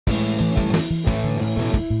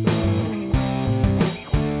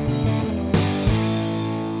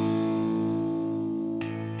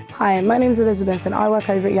Hi, my name's Elizabeth and I work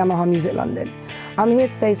over at Yamaha Music London. I'm here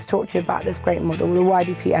today to talk to you about this great model, the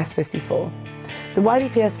YDP-S54. The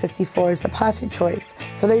YDP-S54 is the perfect choice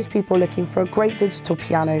for those people looking for a great digital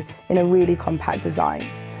piano in a really compact design.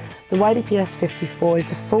 The YDP-S54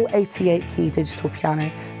 is a full 88-key digital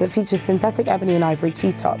piano that features synthetic ebony and ivory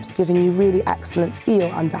key tops, giving you really excellent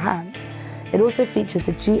feel under hand. It also features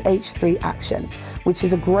a GH3 action, which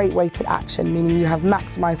is a great weighted action, meaning you have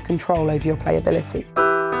maximised control over your playability.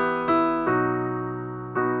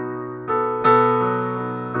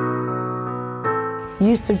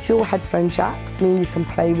 Use of dual headphone jacks mean you can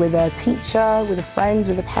play with a teacher, with a friend,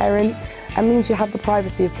 with a parent, and means you have the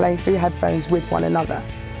privacy of playing through headphones with one another.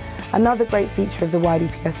 Another great feature of the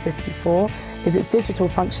YDP-S54 is its digital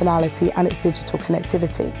functionality and its digital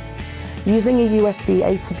connectivity. Using a USB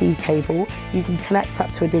A to B cable, you can connect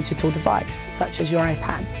up to a digital device, such as your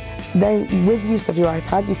iPad. Then, with use of your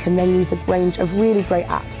iPad, you can then use a range of really great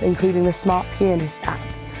apps, including the Smart Pianist app,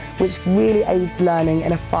 which really aids learning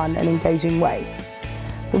in a fun and engaging way.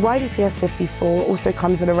 The YDP-S54 also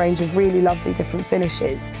comes in a range of really lovely different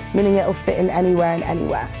finishes, meaning it'll fit in anywhere and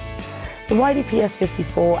anywhere. The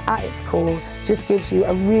YDP-S54 at its core just gives you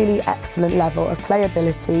a really excellent level of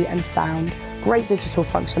playability and sound, great digital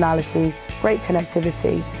functionality, great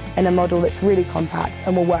connectivity, in a model that's really compact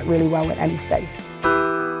and will work really well in any space.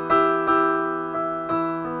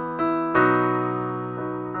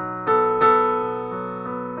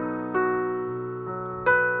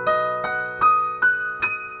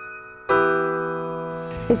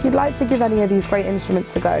 If you'd like to give any of these great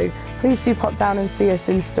instruments a go, please do pop down and see us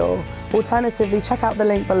in store. Alternatively, check out the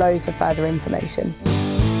link below for further information.